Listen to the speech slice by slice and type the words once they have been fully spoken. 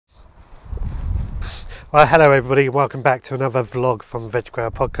Well, hello everybody, welcome back to another vlog from the Veg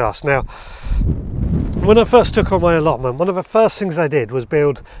Grower Podcast. Now, when I first took on my allotment, one of the first things I did was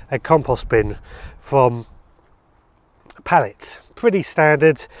build a compost bin from pallets. Pretty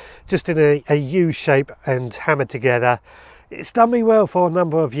standard, just in a U shape and hammered together. It's done me well for a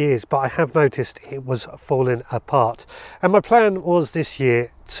number of years, but I have noticed it was falling apart. And my plan was this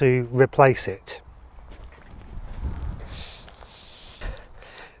year to replace it.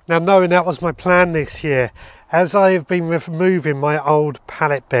 Now, knowing that was my plan this year, as I have been removing my old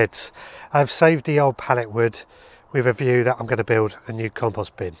pallet beds, I've saved the old pallet wood with a view that I'm going to build a new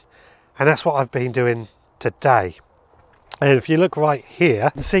compost bin. And that's what I've been doing today. And if you look right here,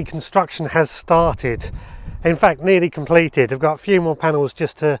 you can see construction has started. In fact, nearly completed. I've got a few more panels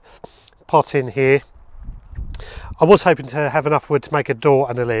just to pot in here. I was hoping to have enough wood to make a door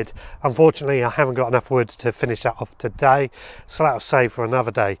and a lid. Unfortunately, I haven't got enough wood to finish that off today, so that'll save for another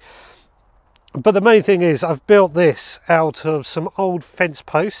day. But the main thing is I've built this out of some old fence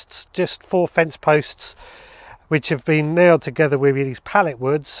posts, just 4 fence posts, which have been nailed together with these pallet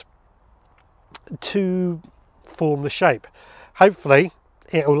woods to form the shape. Hopefully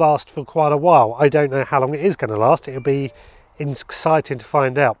it'll last for quite a while. I don't know how long it is going to last. It'll be exciting to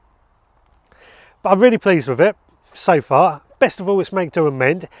find out. But I'm really pleased with it so far. Best of all, it's make do and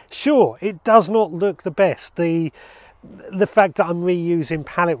mend. Sure, it does not look the best. The fact that I'm reusing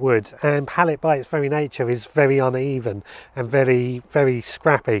pallet wood, and pallet by its very nature is very uneven and very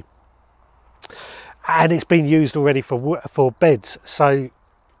scrappy, and it's been used already for beds, so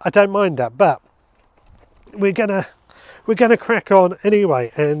I don't mind that. But we're gonna crack on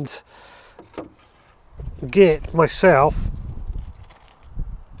anyway and get myself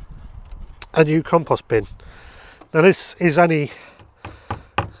a new compost bin. Now, this is only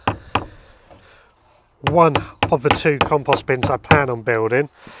one of the 2 compost bins I plan on building.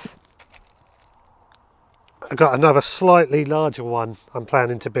 I've got another slightly larger one I'm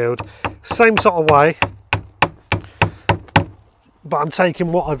planning to build, same sort of way, but I'm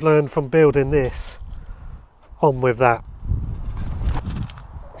taking what I've learned from building this on with that.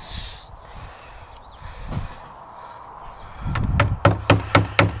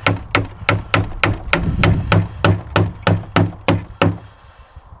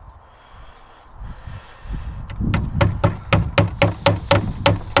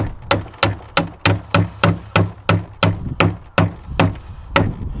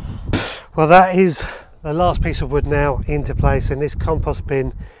 Well, that is the last piece of wood now into place, and this compost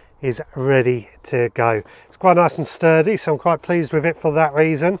bin is ready to go. It's quite nice and sturdy, so I'm quite pleased with it for that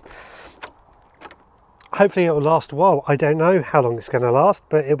reason. Hopefully it will last a while. I don't know how long it's going to last,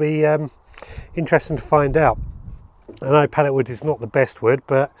 but it'll be interesting to find out. I know pallet wood is not the best wood,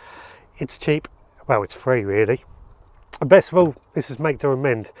 but it's cheap. Well, it's free really. And best of all, this is make do and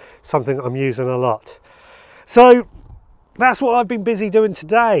mend, something I'm using a lot. So that's what I've been busy doing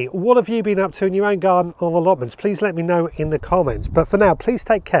today. What have you been up to in your own garden or allotments? Please let me know in the comments. But for now, please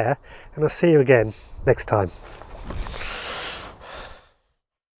take care, and I'll see you again next time.